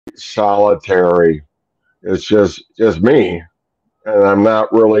solitary. It's just me, and I'm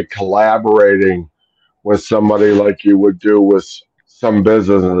not really collaborating with somebody like you would do with some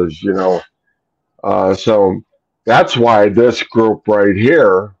businesses, you know. So that's why this group right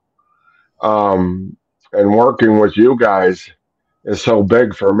here, um, and working with you guys is so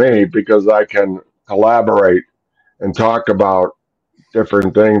big for me because I can collaborate and talk about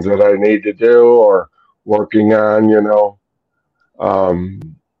different things that I need to do or working on, you know.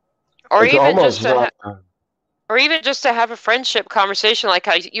 Um, Or it's even almost just to like, or even just to have a friendship conversation, like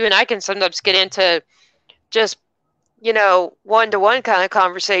how you and I can sometimes get into just one-to-one kind of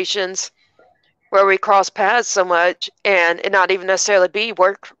conversations where we cross paths so much and it not even necessarily be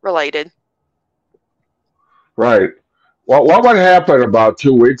work related. right. What would happen about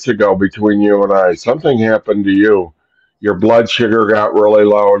 2 weeks ago between you and I? Something happened to you. Your blood sugar got really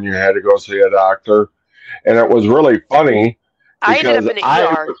low and you had to go see a doctor. And it was really funny I ended because up in the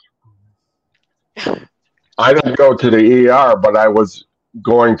ER. I didn't go to the ER, but I was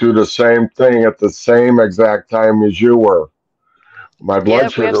going through the same thing at the same exact time as you were. My blood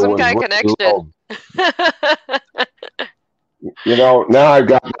Yep, we have sugar some was kind of really connection. low. You know, now I've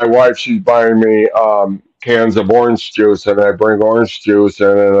got my wife, she's buying me cans of orange juice, and I bring orange juice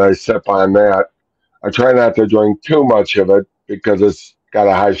in and I sip on that. I try not to drink too much of it because it's got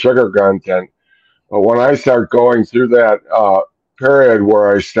a high sugar content. But when I start going through that period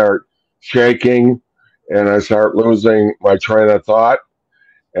where I start shaking and I start losing my train of thought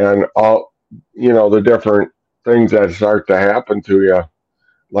and all, you know, the different things that start to happen to you,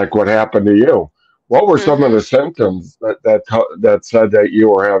 like what happened to you. What were some of Hmm. the symptoms that said that you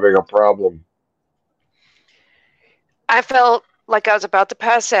were having a problem? I felt like I was about to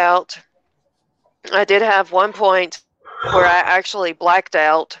pass out. I did have one point where I actually blacked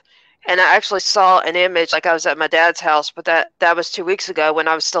out and I actually saw an image like I was at my dad's house, but that was 2 weeks ago when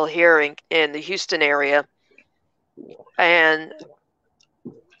I was still here in the Houston area. And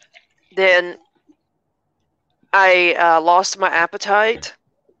then I lost my appetite.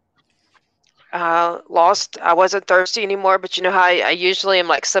 I wasn't thirsty anymore, but you know how I usually am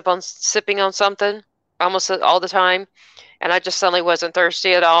like sipping on something almost all the time, and I just suddenly wasn't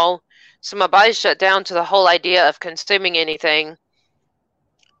thirsty at all. So my body shut down to the whole idea of consuming anything.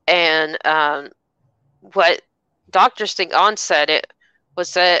 And what Dr. Sting on said it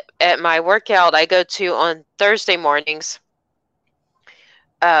was that at my workout I go to on Thursday mornings,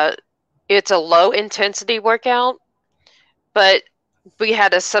 uh, it's a low intensity workout, but we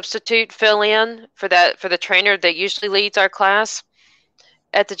had a substitute fill in for the trainer that usually leads our class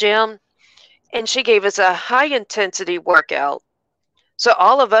at the gym, and she gave us a high intensity workout. So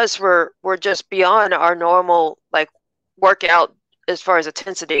all of us were just beyond our normal like workout as far as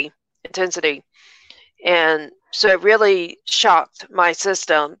intensity. And so it really shocked my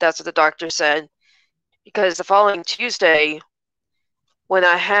system. That's what the doctor said. Because the following Tuesday, when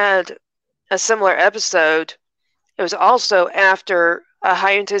I had a similar episode, it was also after a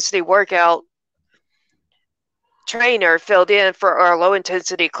high intensity workout trainer filled in for our low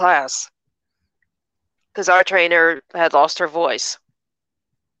intensity class because our trainer had lost her voice.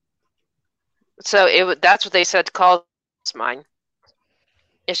 So that's what they said caused mine. It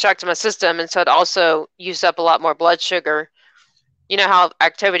shocked my system, and so it also used up a lot more blood sugar. You know how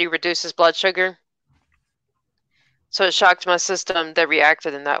activity reduces blood sugar? So it shocked my system that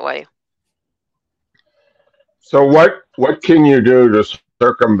reacted in that way. So what can you do to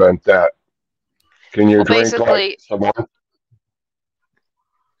circumvent that? Can you Well, drink like basically, some?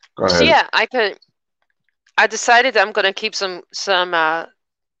 Go so ahead. yeah, I decided I'm going to keep some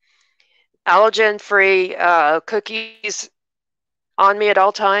allergen free cookies on me at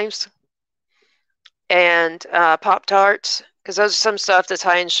all times, and Pop Tarts because those are some stuff that's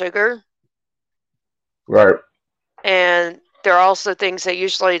high in sugar, Right. and there are also things that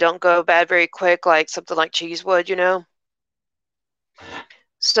usually don't go bad very quick, like something like cheese would, you know.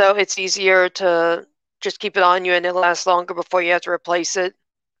 So it's easier to just keep it on you and it lasts longer before you have to replace it.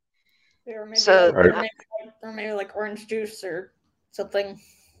 Or maybe So, like Right. orange juice or something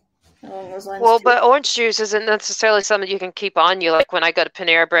along those lines well, too. but orange juice isn't necessarily something you can keep on you. Like when I go to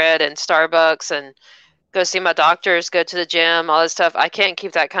Panera Bread and Starbucks and go see my doctors, go to the gym, all this stuff, I can't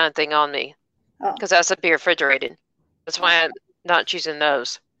keep that kind of thing on me Oh, because that's to be refrigerated. That's why I'm not choosing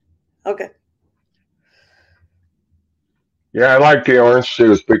those. okay. Yeah, I like the orange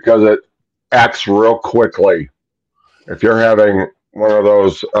juice because it acts real quickly. If you're having one of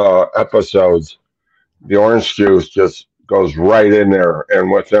those episodes, the orange juice just goes right in there,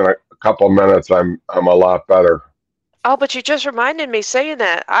 and within a couple minutes, I'm a lot better. Oh, but you just reminded me saying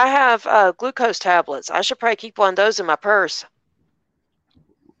that. I have glucose tablets. I should probably keep one of those in my purse.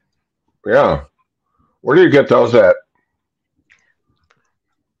 Yeah. Where do you get those at?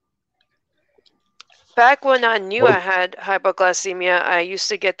 Back when I knew What? I had hypoglycemia, I used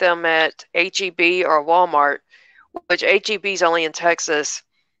to get them at HEB or Walmart, which HEB is only in Texas.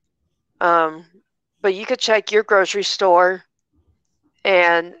 Um, but you could check your grocery store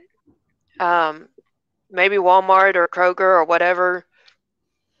and maybe Walmart or Kroger or whatever,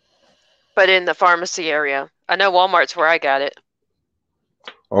 but in the pharmacy area. I know Walmart's where I got it.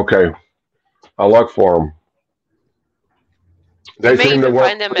 Okay. I'll look for them. You They may seem to even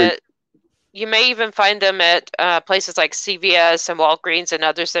work find them pretty. at you may even find them at places like CVS and Walgreens and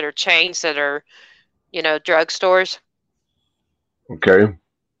others that are chains that are, drugstores. Okay.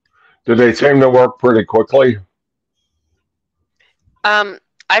 Do they seem to work pretty quickly?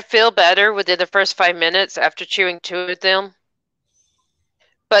 I feel better within the first 5 minutes after chewing two of them,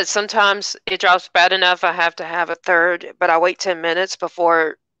 but sometimes it drops bad enough I have to have a third, but I wait 10 minutes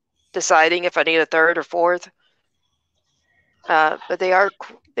before deciding if I need a third or fourth. But they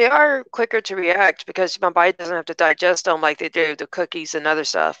are quicker to react because my body doesn't have to digest them like they do the cookies and other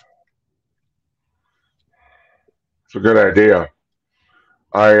stuff. It's a good idea.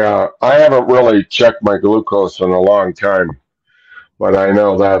 I haven't really checked my glucose in a long time, but I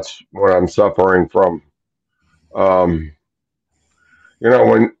know that's what I'm suffering from. Um,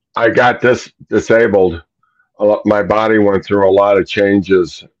 when I got this disabled, my body went through a lot of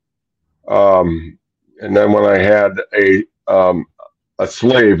changes. Um, and then when I had a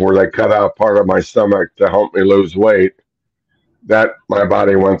sleeve where they cut out part of my stomach to help me lose weight, that my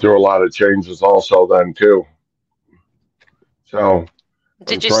body went through a lot of changes also then too. So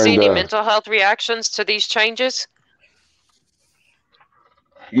I'm Did you see trying any to, mental health reactions to these changes?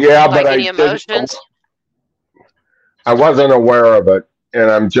 yeah, but Like any emotions? I wasn't aware of it, and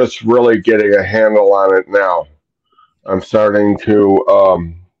I'm just really getting a handle on it now. I'm starting to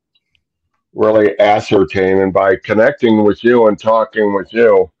really ascertain, and by connecting with you and talking with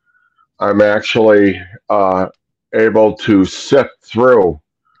you, I'm actually uh, able to sift through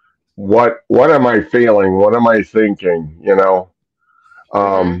what am I feeling, what am I thinking, Mm-hmm.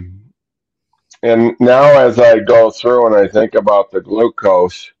 um, and now as I go through and I think about the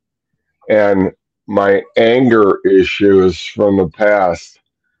glucose and my anger issues from the past,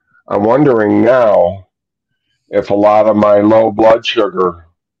 I'm wondering now if a lot of my low blood sugar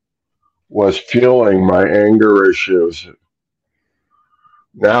was fueling my anger issues.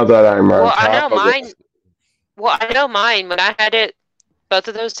 Now that I'm on Well, I know top of mine. this, Well, I know mine. When I had it, both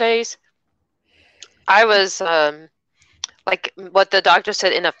of those days, I was like what the doctor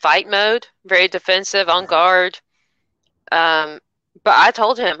said, in a fight mode, very defensive, on guard. Um, but I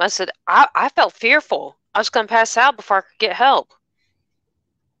told him, I said, I felt fearful. I was going to pass out before I could get help.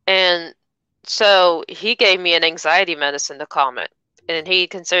 And so he gave me an anxiety medicine to calm it. And he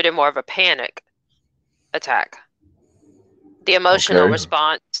considered it more of a panic attack, the emotional okay,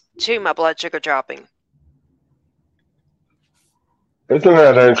 response to my blood sugar dropping. isn't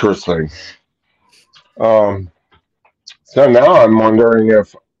that interesting? Um, so now I'm wondering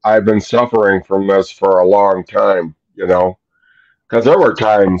if I've been suffering from this for a long time, because there were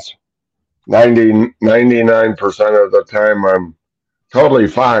times 99% of the time I'm totally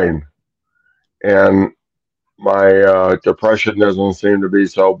fine, and my depression doesn't seem to be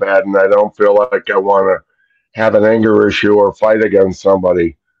so bad, and I don't feel like I want to have an anger issue or fight against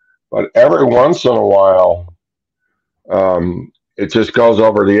somebody. But every once in a while, it just goes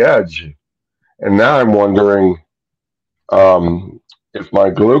over the edge. And now I'm wondering if my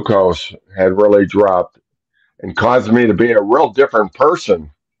glucose had really dropped and caused me to be a real different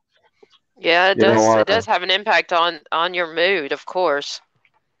person. Yeah, it You know, does. It does have an impact on your mood, of course.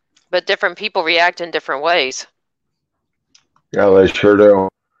 But different people react in different ways. yeah, they sure do.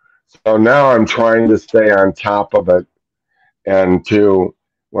 So now I'm trying to stay on top of it, and to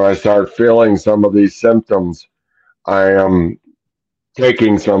when I start feeling some of these symptoms, I am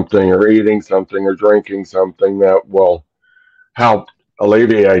taking something or eating something or drinking something that will help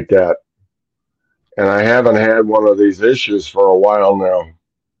alleviate that. And I haven't had one of these issues for a while now.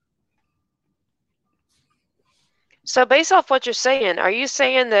 So based off what you're saying, are you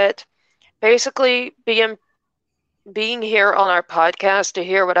saying that basically being here on our podcast to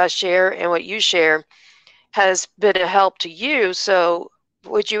hear what I share and what you share has been a help to you? So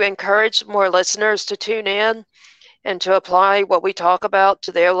would you encourage more listeners to tune in and to apply what we talk about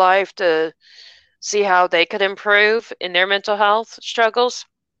to their life to see how they could improve in their mental health struggles?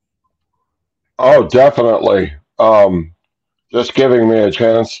 Oh, definitely. Just giving me a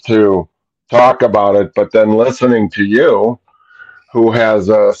chance to talk about it, but then listening to you, who has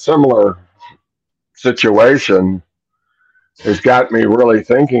a similar situation, has got me really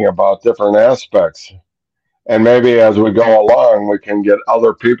thinking about different aspects. And maybe as we go along, we can get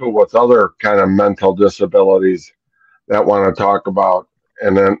other people with other kind of mental disabilities that want to talk about,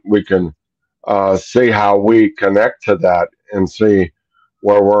 and then we can see how we connect to that and see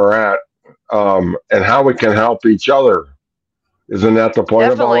where we're at, and how we can help each other. Isn't that the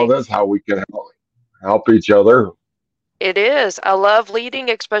point of all of Definitely. this? How we can help each other? It is. I love leading,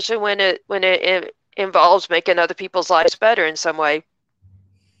 especially when it involves making other people's lives better in some way.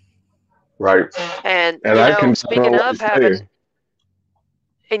 Right. And And you I know, can speaking definitely of having, say,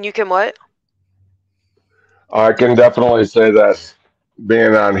 and you can what? I can definitely say that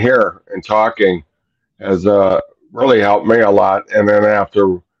being on here and talking has really helped me a lot. And then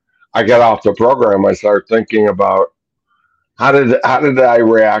after I get off the program, I start thinking about how did I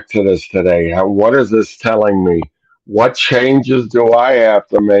react to this today? What is this telling me? What changes do I have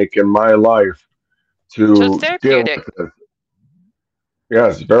to make in my life So it's to deal therapeutic. with this?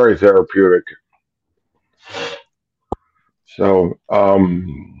 Yes, very therapeutic. So,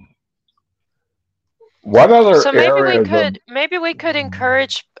 what other So areas of maybe we could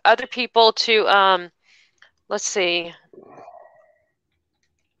encourage other people to let's see.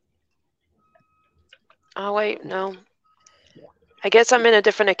 Oh wait, no. I guess I'm in a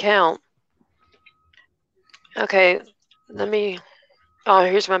different account. Okay, let me. Oh,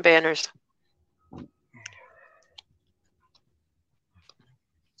 here's my banners.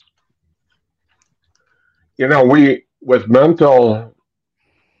 we with mental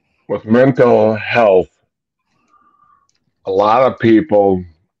health, a lot of people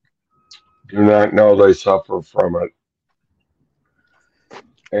do not know they suffer from it,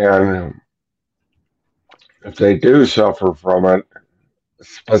 and if they do suffer from it, a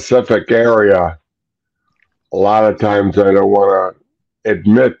specific area, a lot of times they don't want to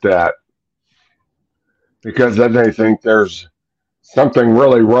admit that because then they think there's something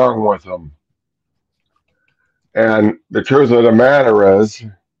really wrong with them. And the truth of the matter is,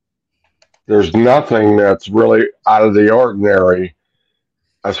 there's nothing that's really out of the ordinary,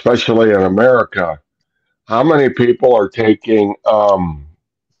 especially in America. How many people are taking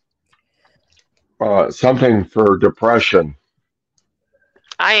something for depression?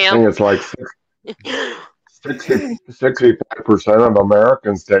 I I am. think it's like 65% of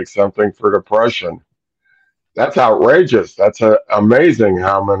Americans take something for depression. That's outrageous. That's amazing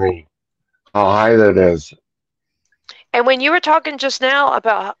how high that is. And when you were talking just now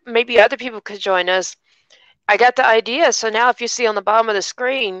about maybe other people could join us, I got the idea. So now if you see on the bottom of the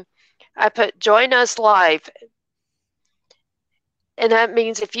screen, I put join us live. And that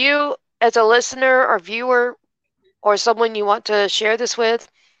means if you, as a listener or viewer or someone you want to share this with,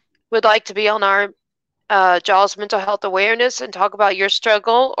 would like to be on our JAWS mental health awareness and talk about your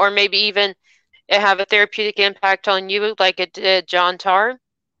struggle, or maybe even have a therapeutic impact on you like it did John Tarr,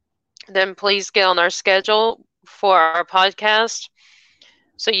 then please get on our schedule for our podcast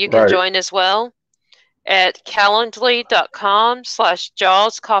so you can Right. join as well at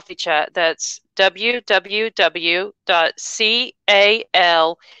calendly.com/Jaws Coffee Chat. That's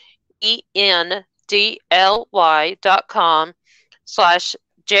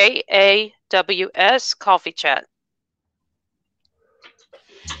Coffee Chat.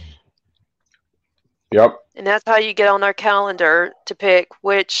 Yep. And that's how you get on our calendar to pick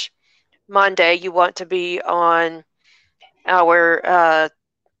which Monday you want to be on our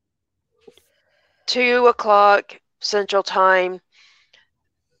 2 o'clock Central Time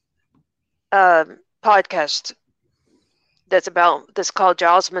podcast that's called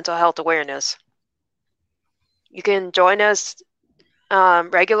JAWS Mental Health Awareness. You can join us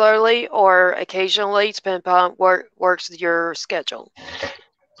regularly or occasionally, depending upon what works with your schedule.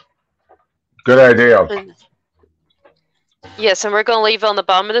 Good idea. Yes, and we're going to leave on the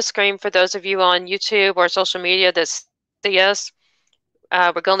bottom of the screen for those of you on YouTube or social media that see us.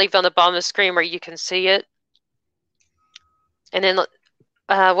 We're going to leave on the bottom of the screen where you can see it. And then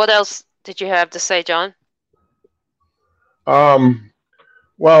what else did you have to say, John?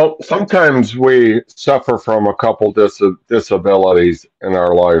 Well, sometimes we suffer from a couple disabilities in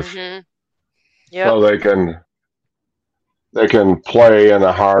our life, Yep. so they can play in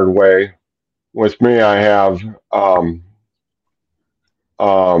a hard way. With me, I have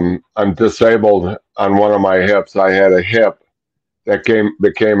I'm disabled on one of my hips. I had a hip that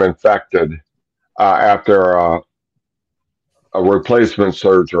became infected after a replacement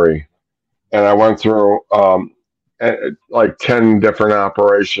surgery, and I went through like 10 different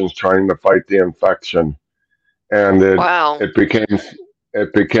operations trying to fight the infection, and Wow. it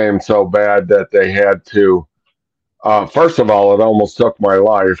became so bad that they had to. First of all, it almost took my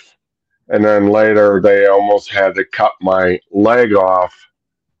life, And then later, they almost had to cut my leg off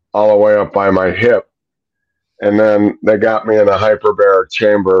all the way up by my hip. And then they got me in a hyperbaric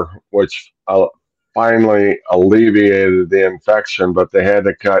chamber, which finally alleviated the infection, but they had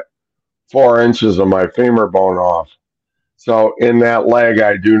to cut 4 inches of my femur bone off. So in that leg,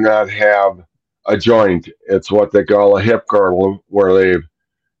 I do not have a joint. It's what they call a hip girdle, where they've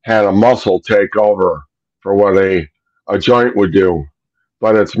had a muscle take over for what a joint would do.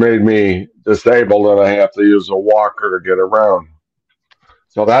 But it's made me disabled and I have to use a walker to get around.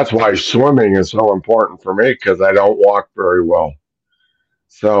 So that's why swimming is so important for me, because I don't walk very well.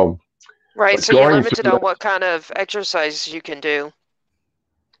 So, Right, but so you're going limited through on that, what kind of exercise you can do.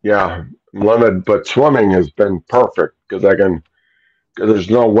 yeah, I'm limited, but swimming has been perfect because because there's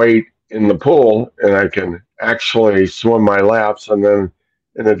no weight in the pool and I can actually swim my laps. And then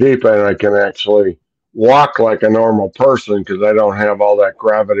in the deep end, I can actually walk like a normal person because I don't have all that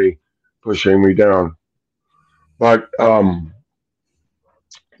gravity pushing me down. But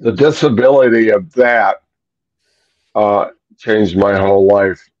the disability of that uh, changed my whole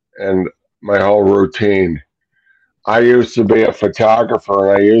life and my whole routine. I used to be a photographer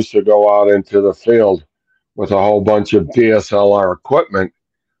and I used to go out into the field with a whole bunch of DSLR equipment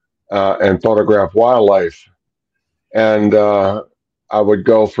and photograph wildlife. And I would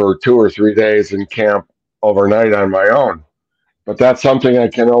go for 2 or 3 days and camp overnight on my own. But that's something I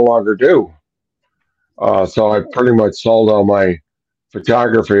can no longer do. So I pretty much sold all my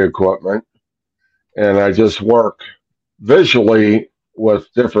photography equipment and I just work visually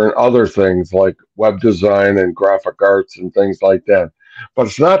with different other things like web design and graphic arts and things like that. But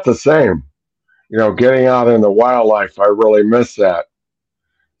it's not the same. Getting out in the wildlife, I really miss that.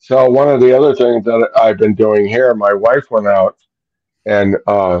 So one of the other things that I've been doing here, my wife went out and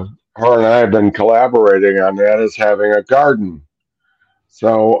her and I have been collaborating on that, is having a garden.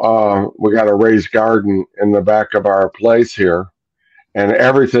 So we got a raised garden in the back of our place here, and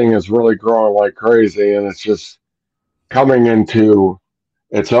everything is really growing like crazy, and it's just coming into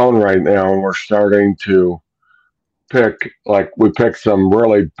its own right now. And we're starting to we picked some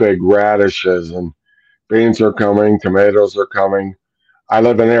really big radishes, and beans are coming, tomatoes are coming. I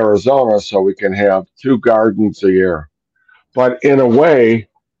live in Arizona, so we can have 2 gardens a year. But in a way,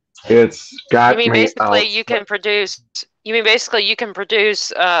 it's You got mean me basically out. you can produce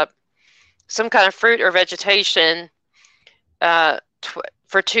some kind of fruit or vegetation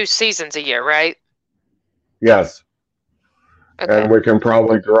for 2 seasons a year, right? Yes, Okay. and we can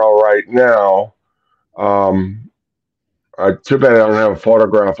probably grow right now. Um, Too bad I don't have a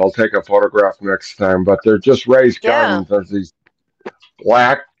photograph. I'll take a photograph next time. But they're just raised Yeah. gardens. There's these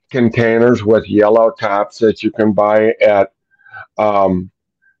black containers with yellow tops that you can buy at um,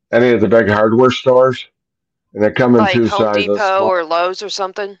 any of the big hardware stores, and they come in Like two Home sizes. Depot Small. or Lowe's or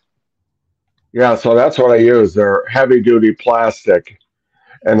something? Yeah, so that's what I use. They're heavy duty plastic,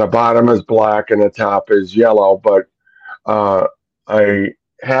 and the bottom is black and the top is yellow. But uh, I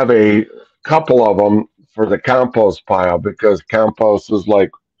have a couple of them for the compost pile because compost is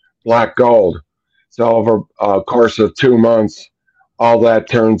like black gold. So over a course of 2 months, all that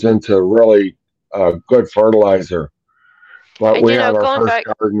turns into really good fertilizer. But And we have our first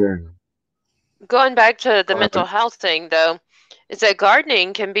garden. going back to the Go mental ahead. health thing though, is that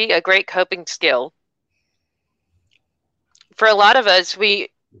gardening can be a great coping skill. For a lot of us, we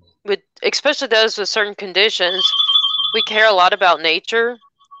would, especially those with certain conditions, we care a lot about nature.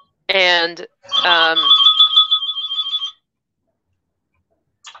 And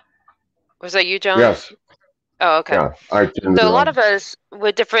was that you, John? Yes. Oh, okay. Yeah, I tend So a lot to. of us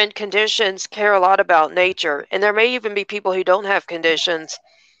with different conditions care a lot about nature. And there may even be people who don't have conditions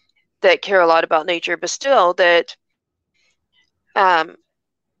that care a lot about nature, but still that um,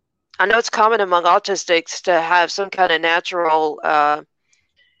 I know it's common among autistics to have some kind of natural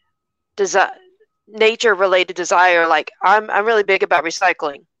nature related desire. Like I'm really big about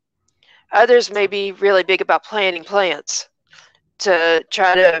recycling. Others may be really big about planting plants to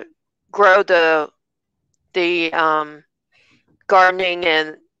try to grow the gardening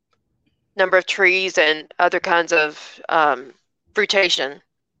and number of trees and other kinds of fruitation.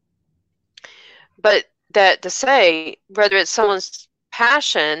 But that to say, whether it's someone's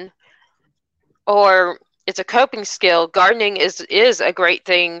passion or it's a coping skill, gardening is a great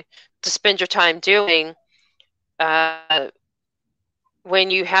thing to spend your time doing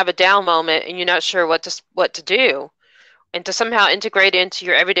when you have a down moment and you're not sure what to do, and to somehow integrate it into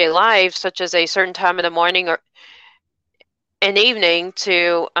your everyday life, such as a certain time in the morning or an evening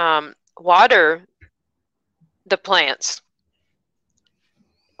to water the plants,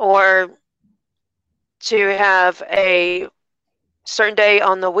 or to have a certain day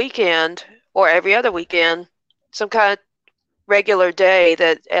on the weekend or every other weekend, some kind of regular day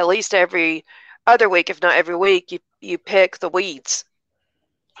that at least every other week, if not every week, you pick the weeds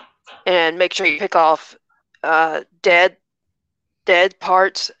and make sure you pick off dead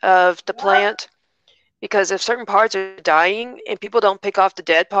parts of the plant, because if certain parts are dying and people don't pick off the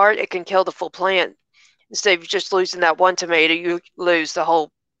dead part, it can kill the full plant. Instead of just losing that one tomato, you lose the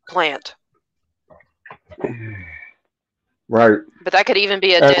whole plant. Right. But that could even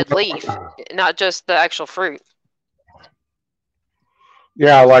be a dead leaf, not just the actual fruit.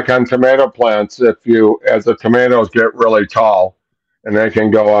 Yeah, like on tomato plants, as the tomatoes get really tall, and they can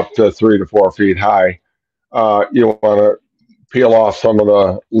go up to 3 to 4 feet high, you want to peel off some of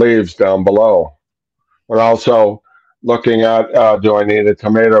the leaves down below. But also looking at, do I need a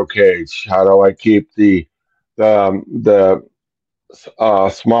tomato cage? How do I keep the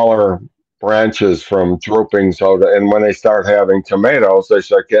smaller branches from drooping? And when they start having tomatoes, they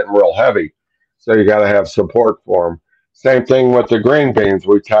start getting real heavy. So you got to have support for them. Same thing with the green beans.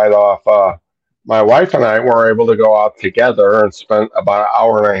 We tied off. My wife and I were able to go out together and spend about an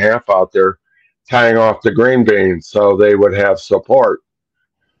hour and a half out there tying off the green beans so they would have support.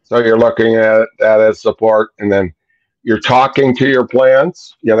 So you're looking at that as support, and then you're talking to your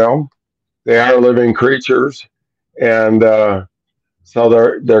plants. They are living creatures, and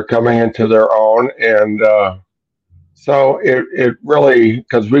so they're coming into their own. And so it really,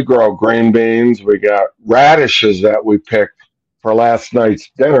 because we grow green beans, we got radishes that we picked for last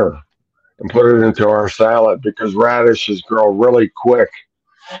night's dinner and put it into our salad, because radishes grow really quick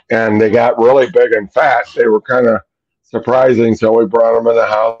and they got really big and fat. They were kind of surprising, so we brought them in the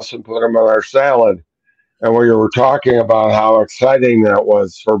house and put them in our salad. And we were talking about how exciting that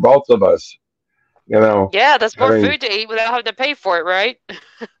was for both of us. Yeah, that's more food to eat without having to pay for it, right?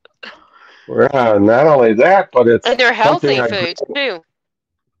 Yeah, not only that, but and they're healthy foods too,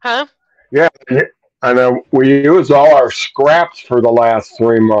 huh? Yeah, and we used all our scraps for the last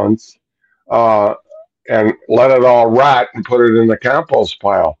 3 months, and let it all rot and put it in the compost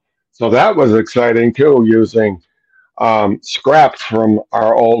pile. So that was exciting too, using scraps from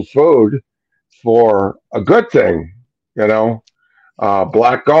our old food for a good thing,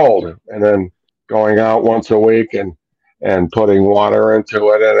 black gold, and then going out once a week and putting water into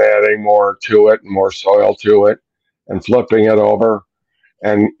it and adding more to it and more soil to it and flipping it over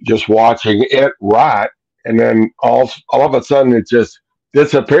and just watching it rot. And then all of a sudden it just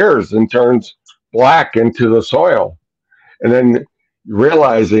disappears and turns black into the soil. And then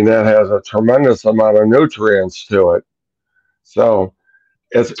realizing that has a tremendous amount of nutrients to it. So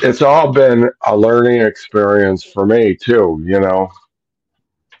it's all been a learning experience for me too,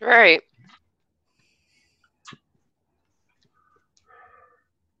 Right.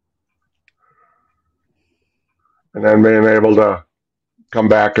 And then being able to come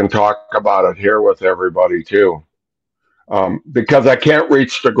back and talk about it here with everybody too. Because I can't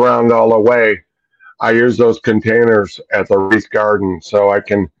reach the ground all the way, I use those containers at the Reese Garden, so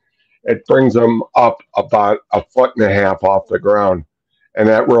it brings them up about 1.5 feet off the ground. And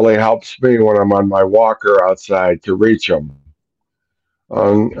that really helps me when I'm on my walker outside to reach them.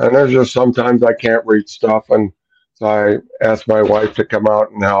 And there's just sometimes I can't reach stuff, and so I ask my wife to come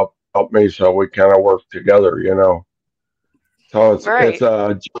out and help me, so we kind of work together, So it's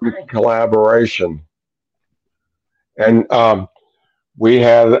a joint collaboration. And we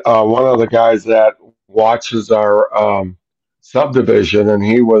had one of the guys that watches our subdivision, and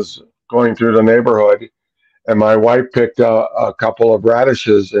he was going through the neighborhood, and my wife picked a couple of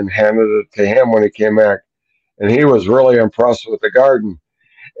radishes and handed it to him when he came back. And he was really impressed with the garden,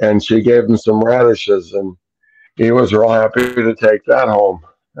 and she gave him some radishes, and he was real happy to take that home.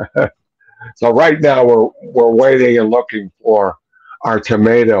 So right now we're waiting and looking for our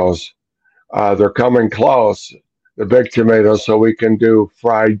tomatoes. They're coming close, the big tomatoes, so we can do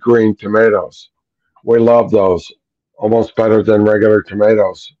fried green tomatoes. We love those, almost better than regular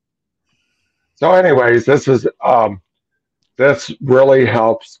tomatoes. So anyways, this really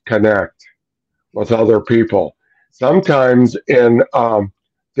helps connect with other people. Sometimes in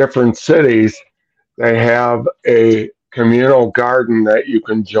different cities, they have a communal garden that you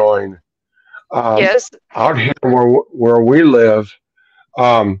can join. Yes. Out here where we live,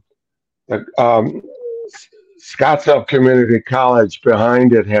 the Scottsdale Community College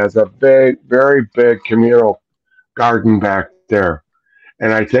behind it has a very big communal garden back there.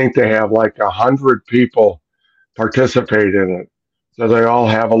 And I think they have like 100 people participate in it. So they all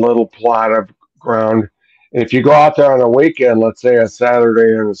have a little plot of ground. And if you go out there on a weekend, let's say a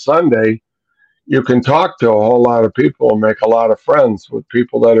Saturday and a Sunday, you can talk to a whole lot of people and make a lot of friends with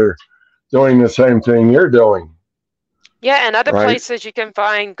people that are doing the same thing you're doing. Yeah, and other right? places you can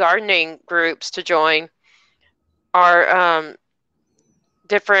find gardening groups to join are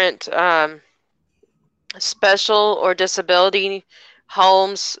different special or disability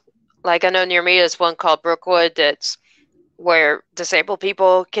homes. Like I know near me is one called Brookwood that's where disabled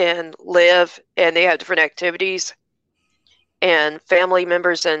people can live and they have different activities. And family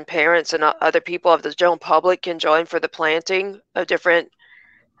members and parents and other people of the general public can join for the planting of different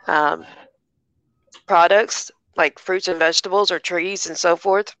um, products like fruits and vegetables or trees and so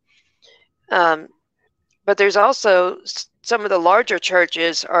forth. But there's also some of the larger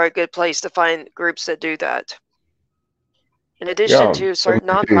churches are a good place to find groups that do that. In addition Yeah, to certain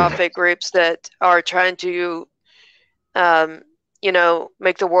indeed. nonprofit groups that are trying to,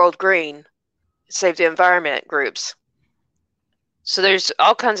 make the world green, save the environment groups. So there's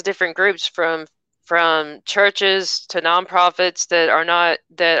all kinds of different groups from churches to nonprofits that are not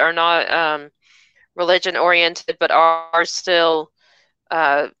religion oriented, but are still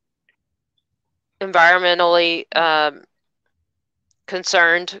environmentally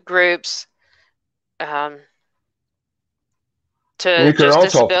concerned groups, to You can just also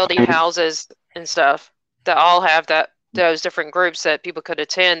disability find, houses and stuff that all have those different groups that people could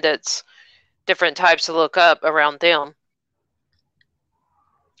attend. That's different types to look up around them.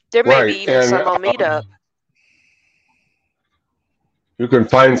 There may be right, even and some on Meetup. you can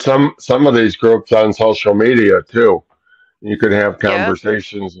find some of these groups on social media too. You can have Yeah,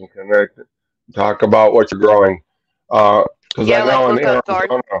 conversations and connect, talk about what you're growing. Because I yeah, like know in look up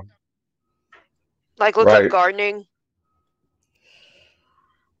Arizona, look up right, gardening.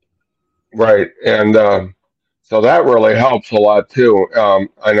 right, and so that really helps a lot too.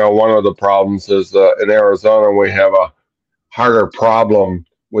 I know one of the problems is in Arizona we have a harder problem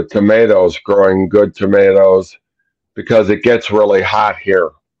with tomatoes, growing good tomatoes, because it gets really hot here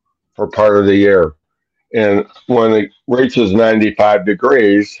for part of the year. And when it reaches 95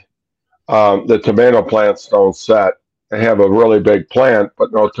 degrees, the tomato plants don't set. They have a really big plant,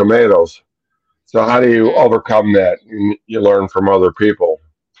 but no tomatoes. So how do you Hmm. overcome that? You learn from other people.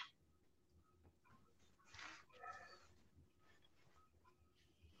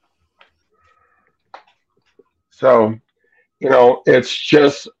 So, it's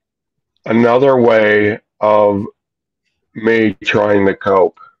just another way of me trying to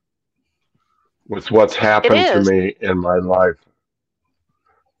cope with what's It happened to is. me in my life.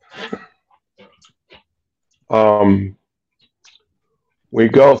 Um, we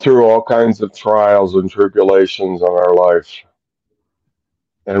go through all kinds of trials and tribulations in our life,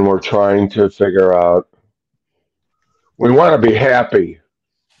 and we're trying to figure out. We want to be happy.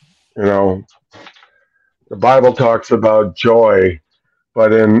 You know, the Bible talks about joy,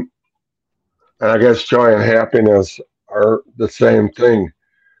 but and I guess joy and happiness are the same thing.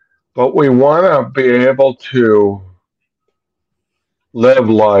 But we want to be able to live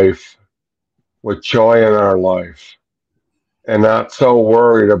life with joy in our life and not so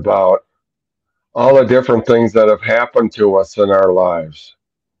worried about all the different things that have happened to us in our lives.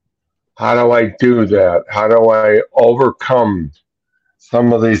 How do I do that? How do I overcome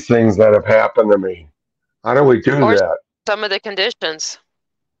some of these things that have happened to me? How do we do Or that? some of the conditions.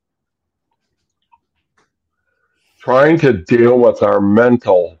 Trying to deal with our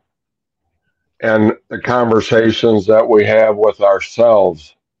mental and the conversations that we have with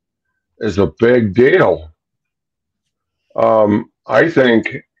ourselves is a big deal. I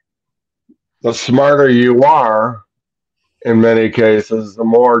think the smarter you are, in many cases, the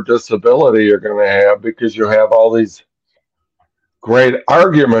more disability you're going to have because you have all these great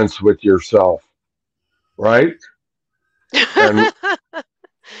arguments with yourself, right? And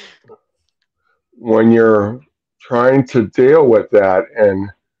when you're trying to deal with that and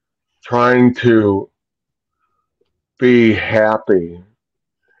trying to be happy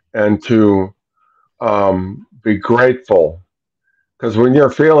and to be grateful, because when you're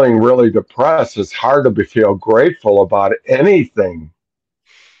feeling really depressed, it's hard to feel grateful about anything.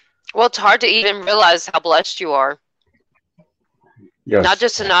 Well, it's hard to even realize how blessed you are. Not Yes,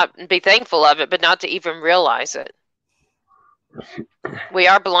 just to not be thankful of it, but not to even realize it. We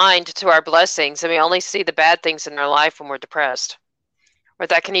are blind to our blessings, and we only see the bad things in our life when we're depressed. Or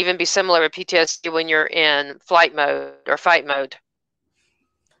that can even be similar with PTSD when you're in flight mode or fight mode.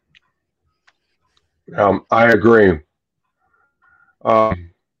 I agree.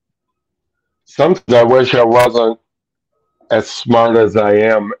 Sometimes I wish I wasn't as smart as I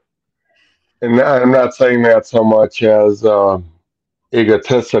am, and I'm not saying that so much as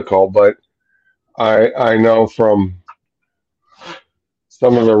egotistical, but I know from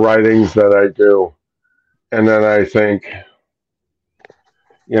some of the writings that I do, and then I think,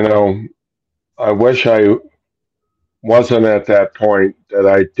 you know, I wish I wasn't at that point that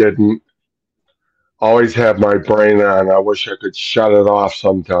I didn't always have my brain on. I wish I could shut it off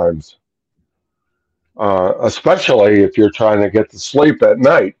sometimes, especially if you're trying to get to sleep at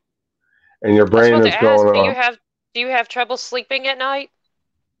night and your I was brain about to is ask, going off. do you have trouble sleeping at night?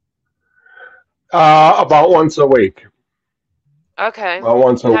 About once a week. Okay. About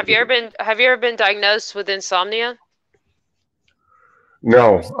once a Have you week. ever been diagnosed with insomnia?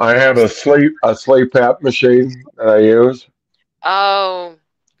 No, I have a sleep app machine that I use. Oh,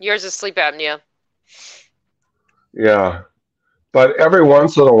 yours is sleep apnea. Yeah, but every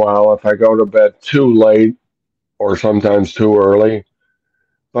once in a while, if I go to bed too late or sometimes too early,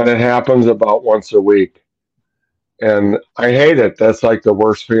 but it happens about once a week, and I hate it. That's like the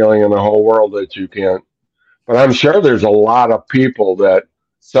worst feeling in the whole world that you can't. But I'm sure there's a lot of people that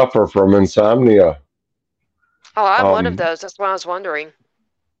suffer from insomnia. Oh, I'm one of Um, those. That's what I was wondering.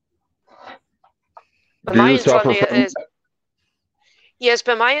 But do my you suffer insomnia from? is yes,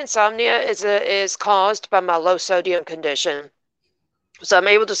 but my insomnia is caused by my low sodium condition. So I'm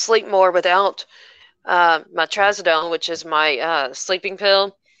able to sleep more without my trazodone, which is my sleeping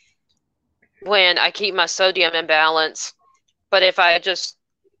pill, when I keep my sodium in balance. But if I just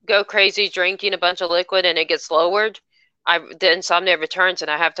go crazy drinking a bunch of liquid and it gets lowered, the insomnia returns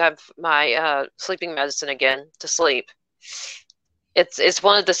and I have to have my sleeping medicine again to sleep. It's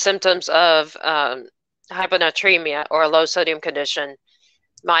one of the symptoms of hyponatremia or a low sodium condition.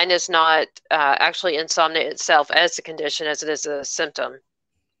 Mine is not actually insomnia itself as a condition as it is a symptom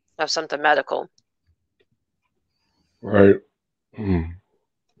of something medical. Right. Hmm.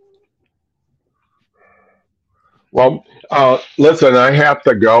 Well, listen, I have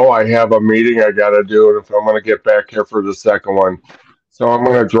to go. I have a meeting I got to do, and if I'm going to get back here for the second one, so I'm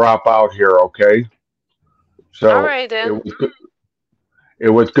going to drop out here. Okay. All So right then. it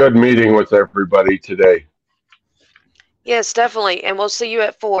was good meeting with everybody today. Yes, definitely. And we'll see you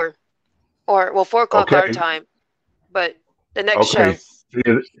at 4. Or, well, 4 o'clock our Okay. time. But the next Okay.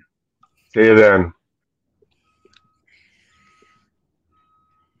 show. See you then.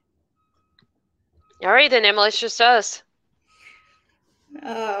 All right then, Emily, it's just us.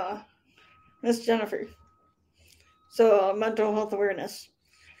 Miss Jennifer. So, mental health awareness.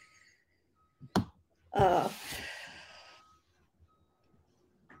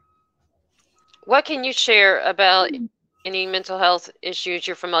 What can you share about any mental health issues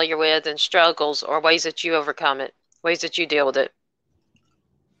you're familiar with and struggles or ways that you overcome it, ways that you deal with it?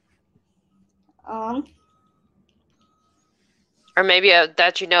 Or maybe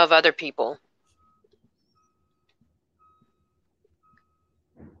that you know of other people.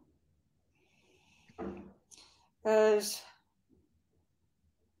 Because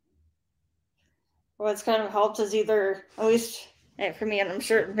what's kind of helped is either, at least for me, and I'm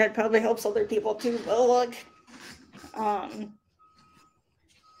sure that probably helps other people too, but look,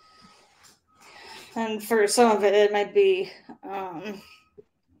 and for some of it, it might be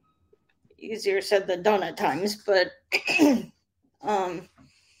easier said than done at times, but trying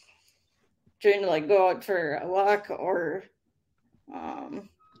to like go out for a walk or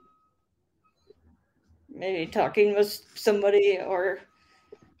maybe talking with somebody or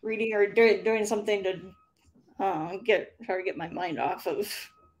reading or doing something to try to get my mind off of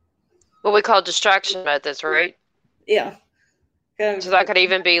what we call distraction methods, right? Yeah. So that could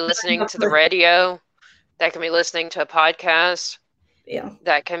even be listening to the radio. That can be listening to a podcast. Yeah.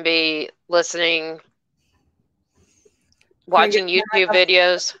 That can be watching YouTube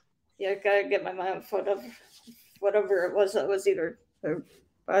videos. Yeah, gotta get my mind off of whatever it was that was either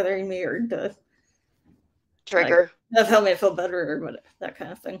bothering me or to trigger. That helped me feel better or what, that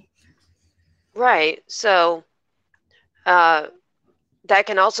kind of thing. Right. So that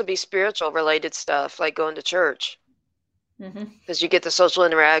can also be spiritual related stuff, like going to church. Because you get the social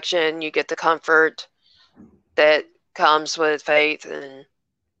interaction, you get the comfort that comes with faith and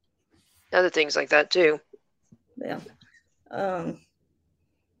other things like that too. Yeah.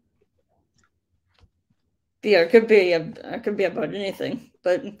 Yeah, it could be about anything,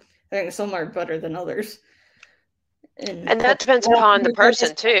 but I think some are better than others. And that depends upon the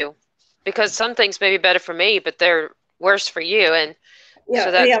person too, because some things may be better for me, but they're worse for you. And yeah,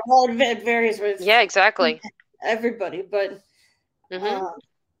 so well, it varies with exactly everybody, but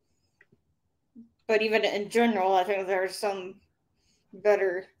but even in general, I think there are some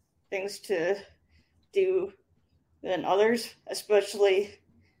better things to do than others, especially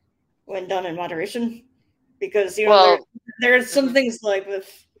when done in moderation. Because there are some things like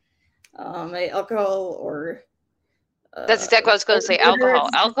with alcohol or that's exactly what I was going to say.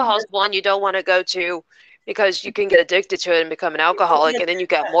 Alcohol is one you don't want to go to because you can get addicted to it and become an alcoholic, and then you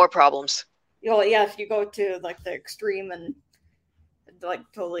got more problems. yeah, if you go to like the extreme and like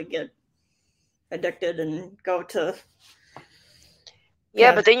totally get addicted and go to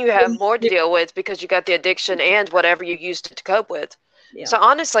Yeah, but then you have more to deal with because you got the addiction and whatever you used it to cope with. Yeah. So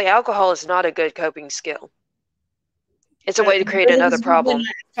honestly, alcohol is not a good coping skill. It's a way to create another problem.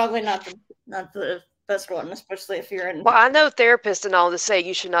 Probably not the best one, especially if you're in. Well, I know therapists and all to say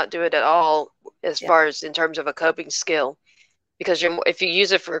you should not do it at all as far as in terms of a coping skill, because if you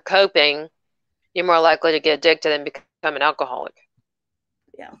use it for coping, you're more likely to get addicted and become an alcoholic.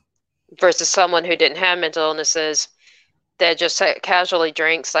 Yeah. Versus someone who didn't have mental illnesses that just casually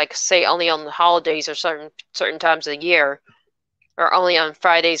drinks, like say only on the holidays or certain times of the year, or only on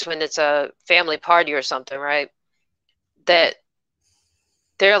Fridays when it's a family party or something, right? That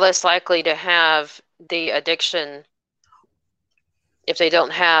they're less likely to have the addiction if they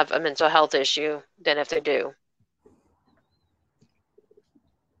don't have a mental health issue than if they do.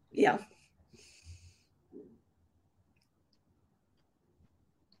 Yeah.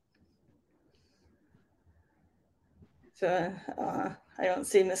 So I don't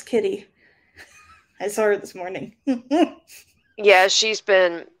see Miss Kitty. I saw her this morning. Yeah, she's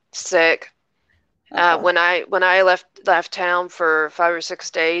been sick. When I left town for 5 or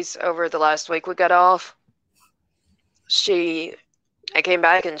 6 days over the last week we got off, I came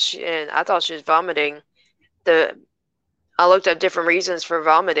back and I thought she was vomiting. I looked up different reasons for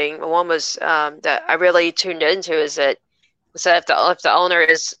vomiting. One was that I really tuned into is that if the owner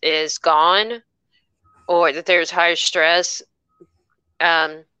is gone, or that there's higher stress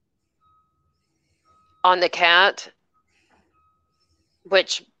on the cat,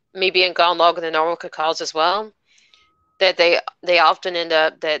 which me being gone longer than normal could cause as well, that they often end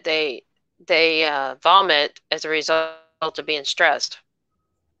up that they vomit as a result of being stressed.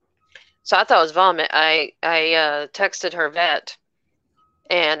 So I thought it was vomit. I texted her vet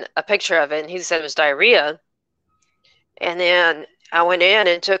and a picture of it, and he said it was diarrhea. And then I went in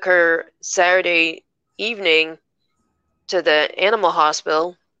and took her Saturday evening to the animal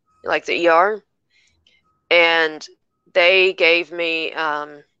hospital, like the ER, and they gave me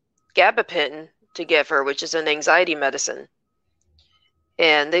gabapentin to give her, which is an anxiety medicine.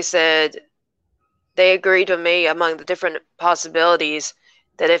 And they said they agreed with me among the different possibilities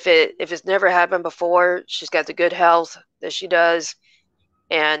that if it's never happened before, she's got the good health that she does.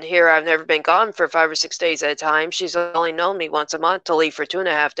 And here I've never been gone for 5 or 6 days at a time. She's only known me once a month to leave for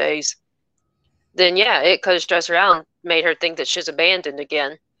 2.5 days. Then yeah, it could have stressed her out and made her think that she's abandoned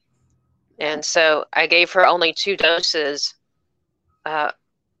again. And so I gave her only 2 doses of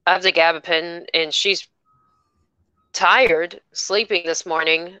the gabapentin, and she's tired, sleeping this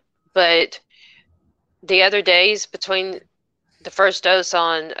morning. But the other days between the first dose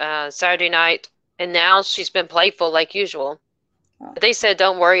on Saturday night and now, she's been playful like usual. But they said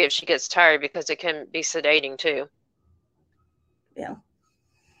don't worry if she gets tired because it can be sedating too. Yeah.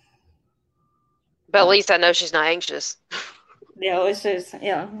 But at least I know she's not anxious. Yeah, always says,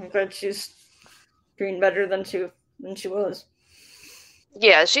 yeah, I'm glad she's doing better than she was.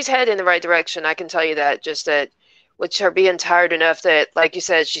 Yeah, she's headed in the right direction. I can tell you that. Just that with her being tired enough that, like you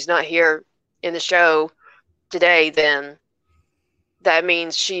said, she's not here in the show today, then that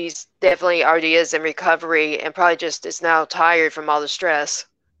means she's definitely already is in recovery and probably just is now tired from all the stress.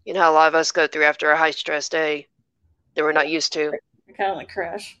 You know how a lot of us go through after a high stress day that we're not used to. Kind of like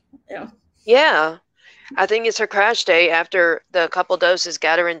crash. Yeah. Yeah. I think it's her crash day after the couple doses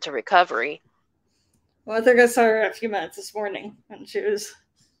got her into recovery. Well, I think I saw her a few minutes this morning and she was,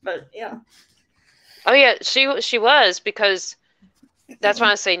 but yeah. Oh yeah, she was, because that's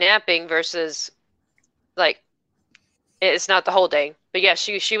why I say napping versus like it's not the whole day. But yeah,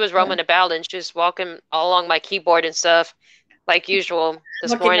 she was roaming about and she was walking all along my keyboard and stuff like usual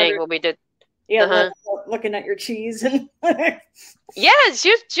this morning when we did. Yeah, looking at your cheese and. Yeah, she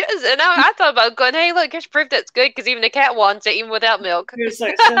was, and I thought about going, hey, look, here's proof that's good because even the cat wants it, even without milk.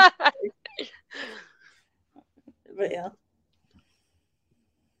 But yeah.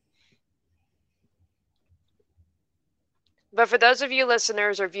 But for those of you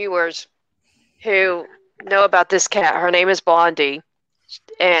listeners or viewers who know about this cat, her name is Blondie,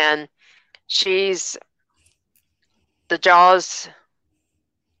 and she's the Jaws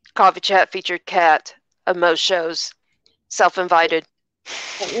Coffee Chat featured cat of most shows, self-invited.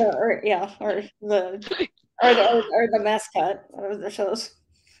 Or the mascot of the shows.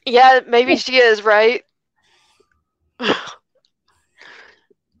 Yeah, maybe she is, right?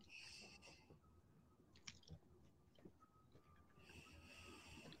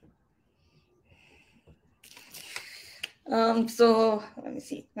 So let me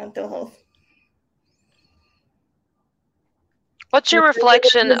see. Mental health. What's your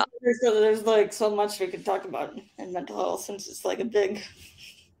reflection? There's like so much we could talk about in mental health since it's like a big.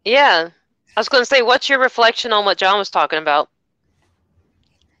 Yeah, I was going to say, what's your reflection on what John was talking about?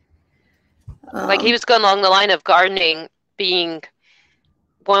 Like he was going along the line of gardening being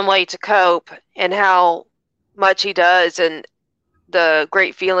one way to cope, and how much he does, and the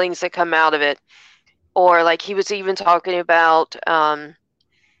great feelings that come out of it. Or like he was even talking about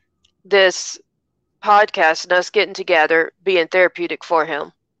this podcast and us getting together being therapeutic for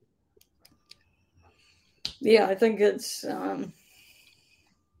him. Yeah, I think it's all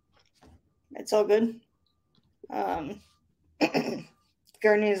good. Gardening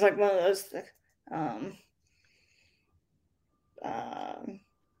is like one of those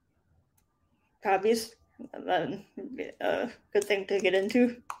hobbies. That would be a good thing to get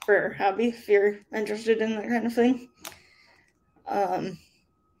into for a hobby if you're interested in that kind of thing.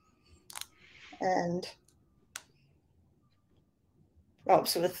 And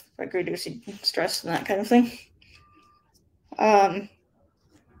helps with like reducing stress and that kind of thing.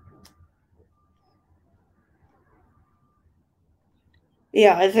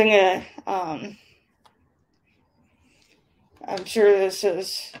 Yeah, I think I'm sure this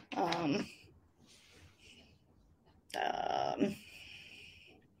is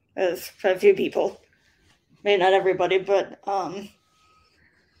there's a few people, maybe not everybody, but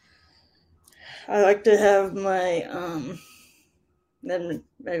I like to have my then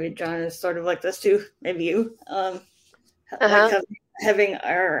maybe John is sort of like this too, maybe you like having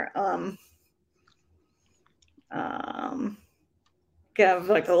our have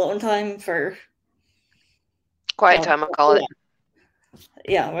like alone time for quiet time, I call it.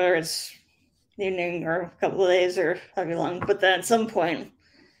 Yeah, whether it's evening or a couple of days or however long, but then at some point,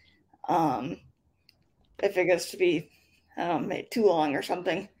 if it gets to be maybe too long or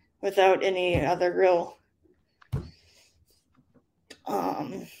something, without any other real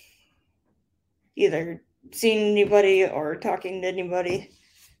either seeing anybody or talking to anybody,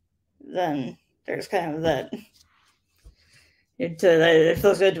 then there's kind of that. It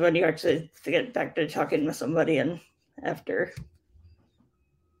feels good when you actually get back to talking with somebody, and after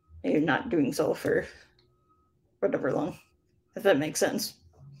you're not doing so for whatever long, if that makes sense.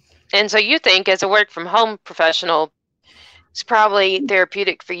 And so you think, as a work from home professional, it's probably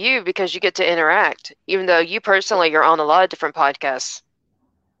therapeutic for you because you get to interact, even though you personally are on a lot of different podcasts.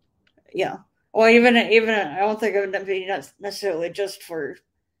 Yeah. Well, even I don't think it would be necessarily just for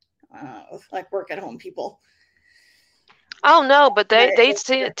like work at home people. Oh no, but they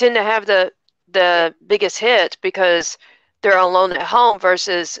tend to have the biggest hit because they're alone at home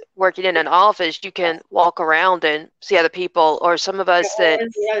versus working in an office. You can walk around and see other people, or some of us that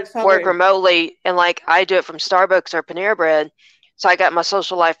work remotely, and like I do it from Starbucks or Panera Bread, so I got my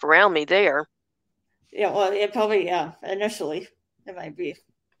social life around me there. Yeah, well, it probably, initially it might be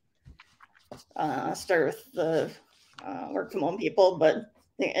start with the work from home people, but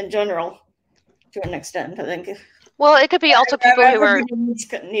in general, to an extent, I think. Well, it could be also people who are needs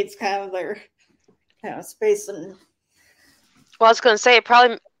kind of their space and. Well, I was going to say it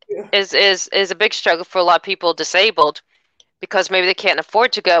probably is a big struggle for a lot of people disabled because maybe they can't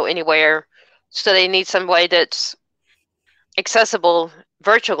afford to go anywhere, so they need some way that's accessible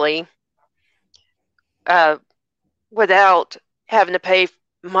virtually without having to pay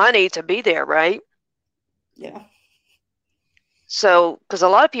money to be there, right? Yeah. So, because a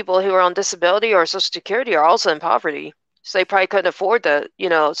lot of people who are on disability or Social Security are also in poverty, so they probably couldn't afford the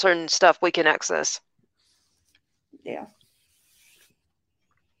certain stuff we can access. Yeah.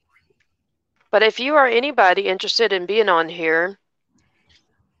 But if you are anybody interested in being on here,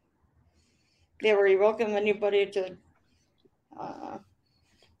 yeah, we're welcome anybody to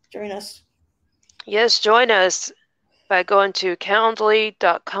join us. Yes, join us by going to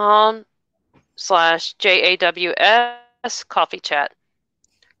calendly.com/JAWS coffee chat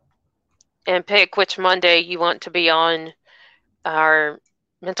and pick which Monday you want to be on our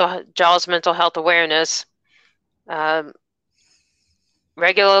JAWS mental health awareness.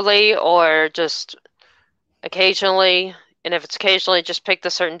 Regularly or just occasionally, and if it's occasionally, just pick the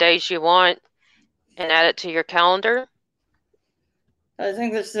certain days you want and add it to your calendar. I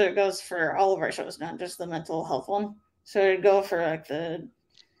think this goes for all of our shows, not just the mental health one. So it'd go for like the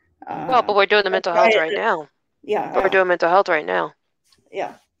but we're doing the mental health right now. Yeah, we're doing mental health right now.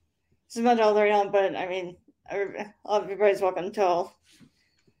 Yeah, it's mental health right now, but I mean, everybody's welcome to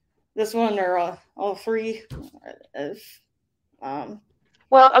this one or all three.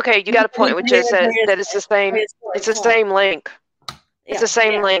 Well, okay, you got a point, which is that it's the same. It's the same link. It's the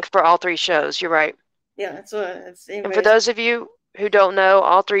same link for all three shows. You're right. Yeah, it's and for those of you who don't know,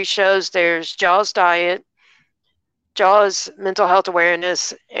 all three shows, there's JAWS Diet, JAWS Mental Health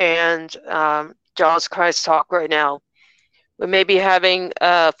Awareness and JAWS Christ Talk right now. We may be having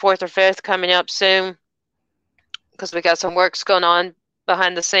a fourth or fifth coming up soon because we got some works going on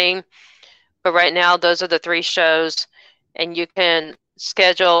behind the scene. But right now, those are the 3 shows, and you can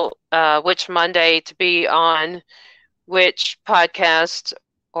schedule which Monday to be on which podcast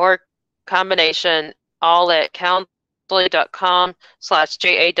or combination, all at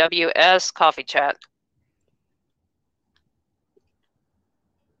calendly.com/JAWS coffee chat.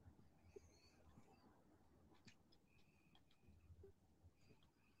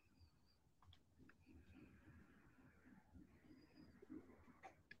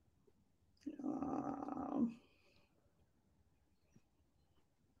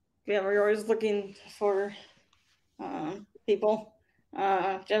 Yeah, we're always looking for people.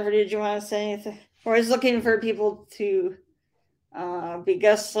 Jennifer, did you want to say anything? We're always looking for people to be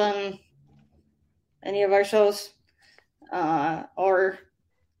guests on any of our shows, or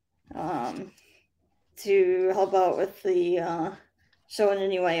to help out with the show in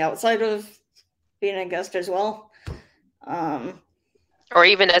any way outside of being a guest as well. Or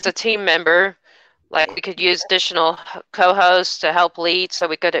even as a team member, like we could use additional co-hosts to help lead so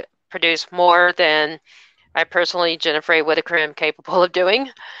we could produce more than I personally, Jennifer A. Whitaker, am capable of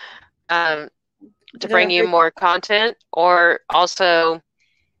doing, to bring you more content. Or also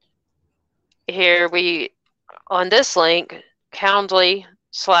here on this link,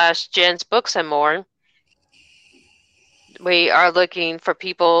 Calendly/Jen's Books and More, we are looking for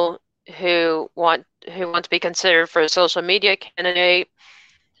people who want to be considered for a social media candidate,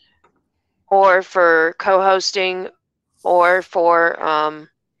 or for co-hosting, or for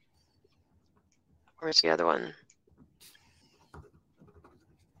where's the other one?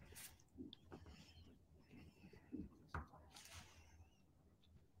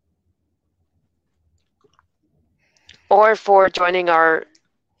 Or for joining our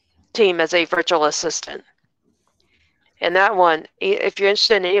team as a virtual assistant. And that one, if you're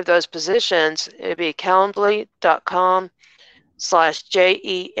interested in any of those positions, it'd be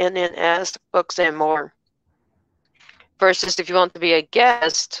calendly.com/JENNS Books and More. Versus if you want to be a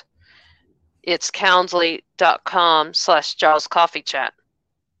guest, it's calendly.com/JAWS Coffee Chat.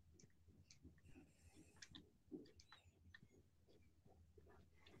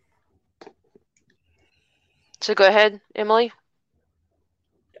 So go ahead, Emily.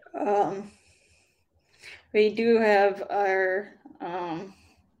 We do have our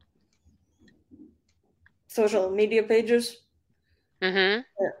social media pages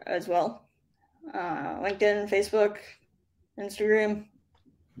as well. LinkedIn, Facebook, Instagram.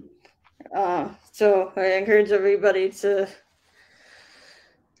 So I encourage everybody to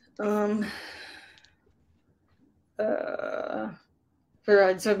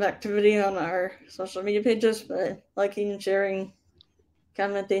provide some activity on our social media pages by liking, sharing,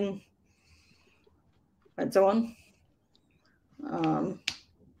 commenting, and so on.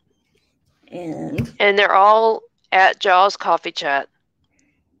 And they're all at JAWS Coffee Chat.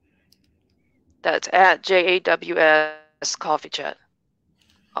 That's at JAWS Coffee Chat.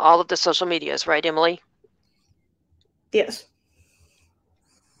 All of the social medias, right, Emily? Yes.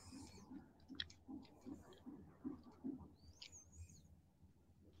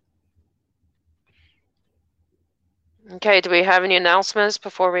 Okay, do we have any announcements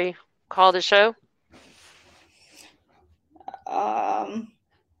before we call the show?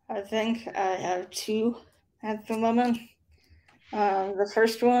 I think I have 2 at the moment. The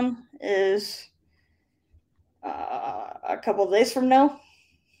first one is a couple of days from now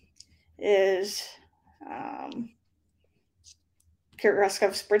is Kurt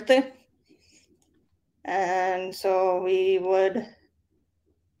Roscoff's birthday. And so we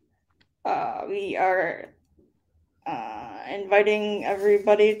are inviting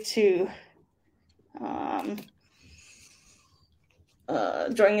everybody to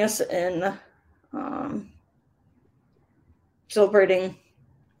join us in celebrating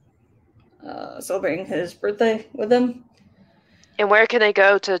his birthday with him. And where can they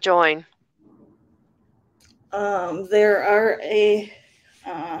go to join? There are a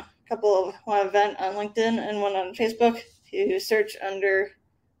couple of one event on LinkedIn and one on Facebook. If you search under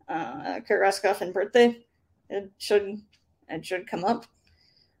Kurt Roscoff and birthday, it should come up.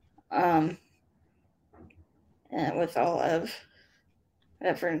 And with all of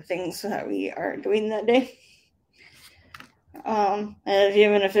different things that we are doing that day. And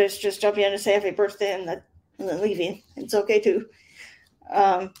even if it's just jumping in to say happy birthday and then leaving, it's okay too.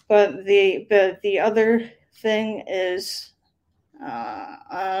 But the other thing is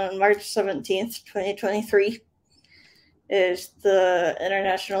on March 17th, 2023 is the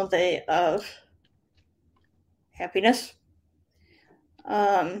International Day of Happiness,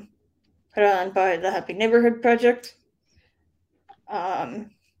 put on by the Happy Neighborhood Project,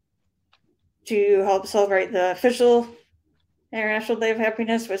 to help celebrate the official International Day of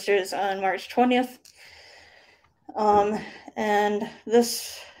Happiness, which is on March 20th. And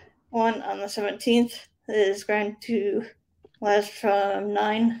this one on the 17th is going to last from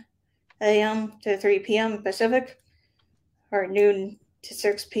 9 a.m. to 3 p.m. Pacific, or noon to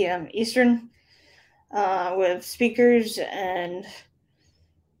 6 p.m. Eastern, with speakers and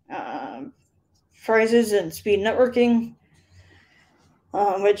prizes and speed networking,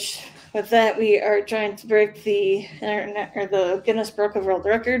 which with that we are trying to break the internet or the Guinness Book of World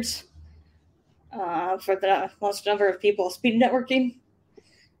Records for the most number of people speed networking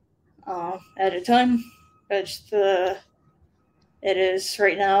at a time, which it is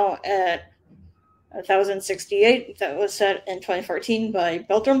right now at 1,068. That was set in 2014 by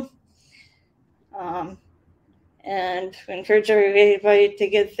Belgium. And we encourage everybody to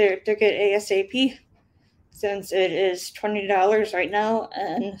get their ticket ASAP, since it is $20 right now,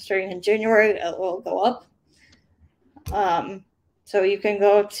 and starting in January it will go up. So you can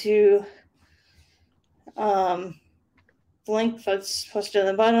go to the link that's posted at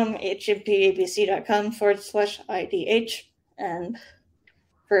the bottom, hmpabc.com/IDH, and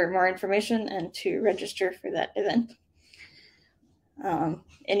for more information and to register for that event.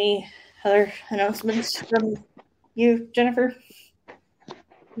 Any other announcements from you, Jennifer?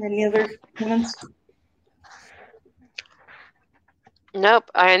 Any other comments? Nope.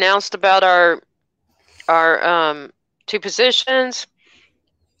 I announced about our 2 positions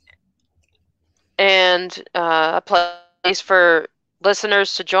and a place for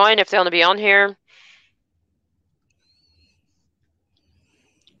listeners to join if they want to be on here.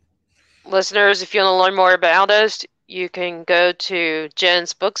 Listeners, if you want to learn more about us, you can go to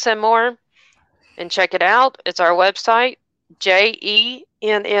Jen's Books and More and check it out. It's our website, JENNS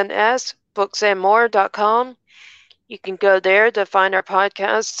booksandmore.com. You can go there to find our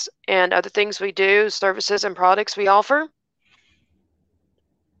podcasts and other things we do, services and products we offer.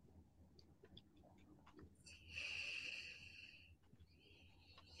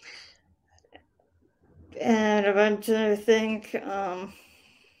 And I want to thank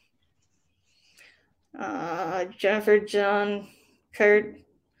Jennifer, John, Kurt,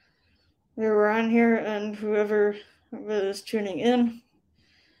 who were on here, and whoever was tuning in.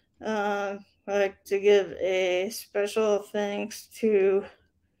 I'd like to give a special thanks to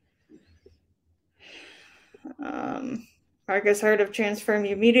Marcus Hart of Transform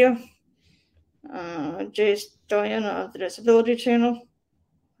You Media, Jay Stoyan of the Disability Channel,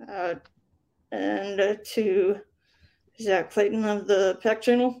 and to Zach Clayton of the PAC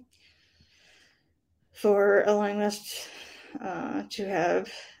Channel for allowing us to have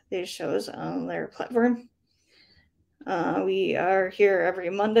these shows on their platform. We are here every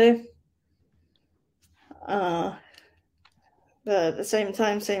Monday, but at the same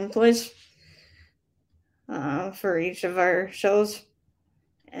time, same place, for each of our shows,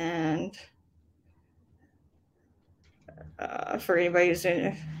 and for anybody who's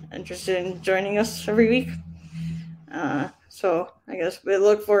interested in joining us every week. So I guess we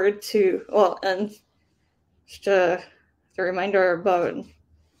look forward to, and just a reminder about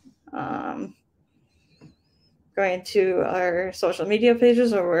going to our social media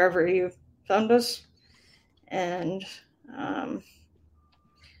pages or wherever you found us, and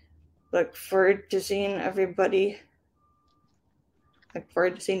look forward to seeing everybody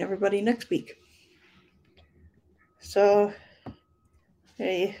next week. So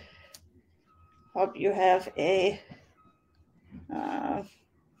I hope you have a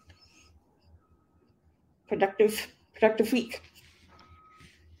productive week.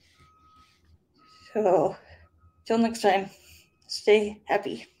 So till next time, stay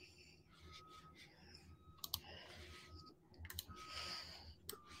happy.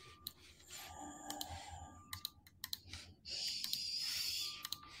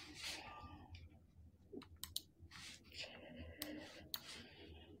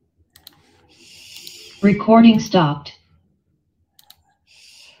 Recording stopped.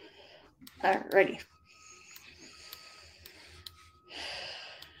 Alrighty.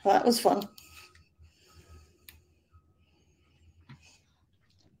 Well, that was fun.